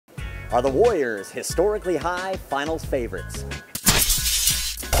Are the Warriors historically high finals favorites?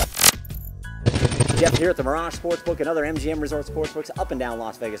 Jeff here at the Mirage Sportsbook and other MGM Resorts Sportsbooks up and down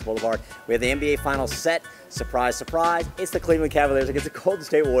Las Vegas Boulevard. We have the NBA Finals set. Surprise, surprise, it's the Cleveland Cavaliers against the Golden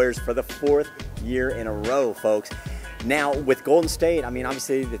State Warriors for the 4th year in a row, folks. Now, with Golden State, I mean,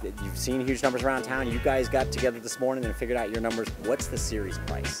 obviously, you've seen huge numbers around town. You guys got together this morning and figured out your numbers. What's the series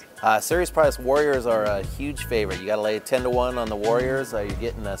price? Series price, Warriors are a huge favorite. You got to lay 10 to 1 on the Warriors. You're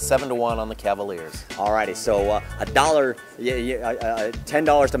getting 7 to 1 on the Cavaliers. Alrighty, so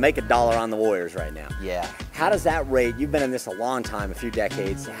 $10 to make $1 on the Warriors right now. Yeah. How does that rate? You've been in this a long time, a few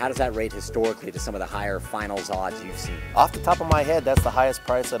decades. How does that rate historically to some of the higher finals odds you've seen? Off the top of my head, that's the highest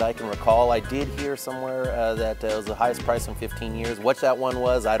price that I can recall. I did hear somewhere that it was the highest price in 15 years. What that one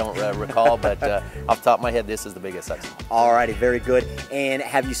was, I don't recall, but off the top of my head, this is the biggest I've seen. Alrighty, very good. And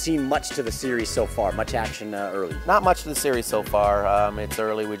have you seen much to the series so far? Much action early? Not much to the series so far. It's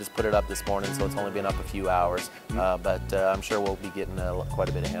early. We just put it up this morning, so it's only been up a few hours. But I'm sure we'll be getting quite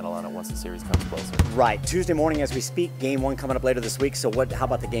a bit of handle on it once the series comes closer. Right. Tuesday morning as we speak, Game 1 coming up later this week. So how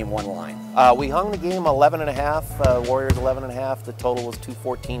about the Game 1 line? We hung the game 11.5, Warriors 11.5. The total was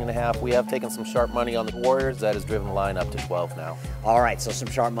 214.5. We have taken some sharp money on the Warriors. That has driven the line up to 12 now. All right, so some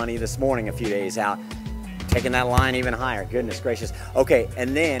sharp money this morning, a few days out. Taking that line even higher. Goodness gracious. Okay,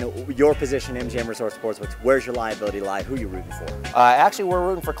 and then your position, MGM Resorts Sportsbooks, where's your liability lie? Who are you rooting for? Actually, we're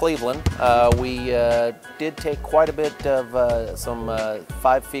rooting for Cleveland. We did take quite a bit of some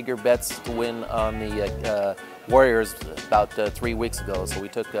 5-figure bets to win on the Warriors about 3 weeks ago, so we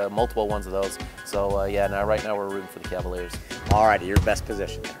took multiple ones of those. So yeah, right now we're rooting for the Cavaliers. All right, your best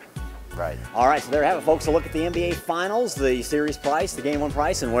position there. Right. All right, so there you have it, folks. A look at the NBA Finals, the series price, the Game 1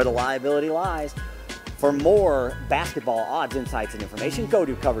 price, and where the liability lies. For more basketball odds, insights, and information, go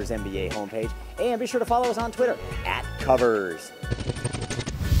to Covers NBA homepage, and be sure to follow us on Twitter @Covers.